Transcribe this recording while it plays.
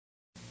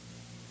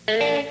In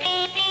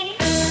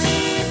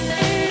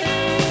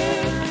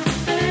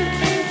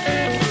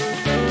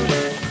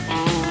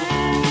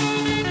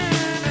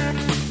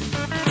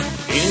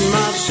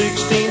my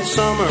 16th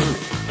summer,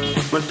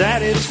 my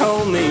daddy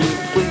told me,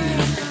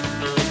 please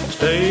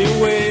stay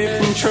away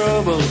from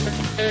trouble,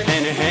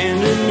 and he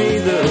handed me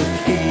the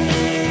key.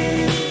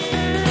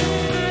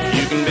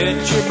 You can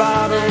bet your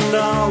bottom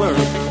dollar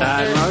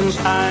tide runs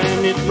high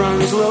and it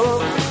runs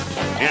low,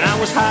 and I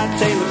was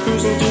hightail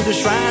cruising to the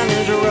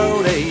Shriners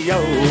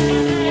Rodeo.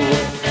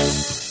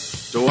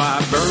 So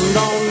I burned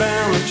on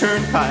down a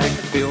turnpike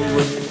filled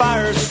with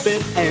fire,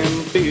 spit,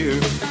 and beer,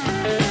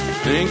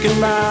 thinking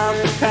about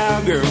the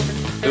cowgirl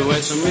who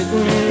had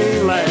smitten me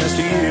last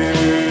year.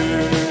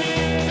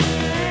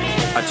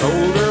 I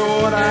told her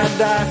what I'd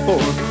die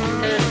for,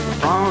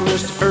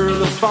 promised her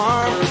the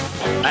farm,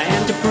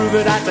 and to prove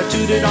it I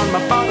tattooed it on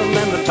my bottom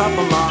and the top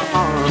of my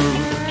arm.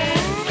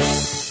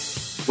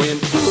 When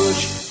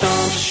push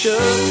comes to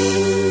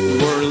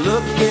shove, we're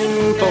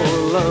looking for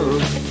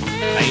love.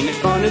 Ain't it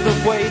funny the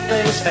way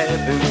things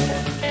happen?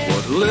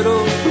 What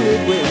little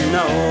did we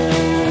know?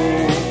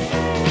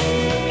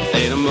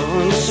 And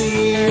among the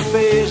sea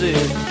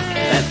faces,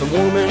 at the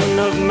woman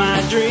of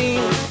my dream,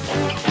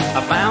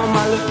 I found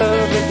my love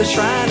at the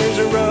Shriners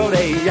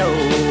Rodeo.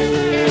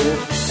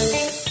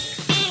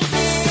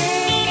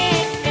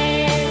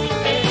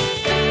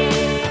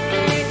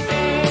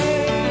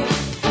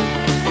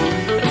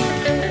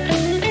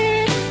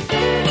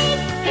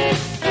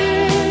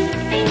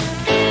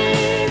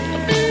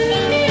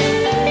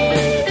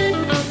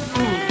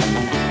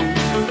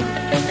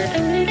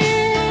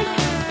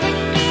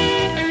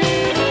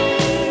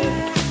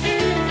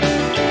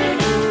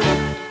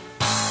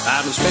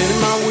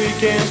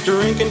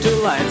 Drinking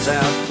till lights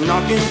out,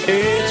 knocking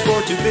heads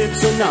for 2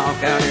 bits a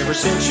knockout. Ever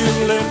since you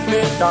left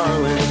me,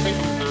 darling,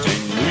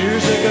 10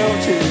 years ago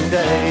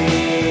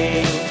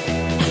today.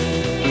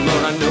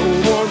 But I know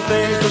one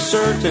thing's for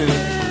certain,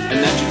 and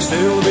that you'd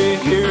still be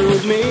here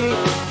with me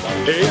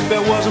if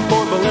it wasn't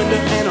for Belinda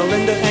and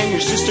Olinda and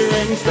your sister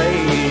and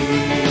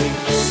Faye.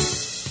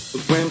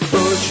 But when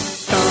push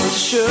comes to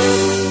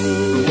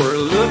shove, we're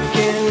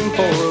looking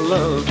for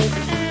love.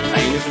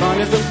 Ain't it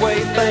funny the way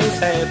things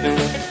happen?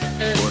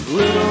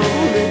 Little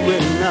did we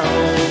know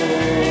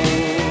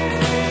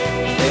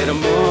that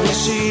among the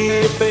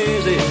sea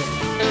faces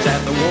sat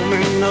the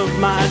woman of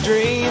my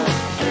dream.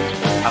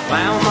 I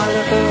found my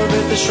love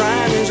at the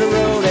Shriners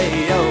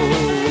Rodeo.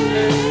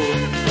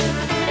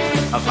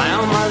 I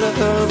found my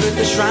love at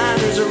the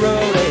Shriners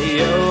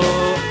Rodeo.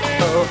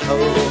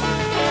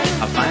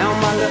 I found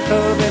my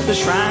love at the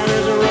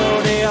Shriners Rodeo.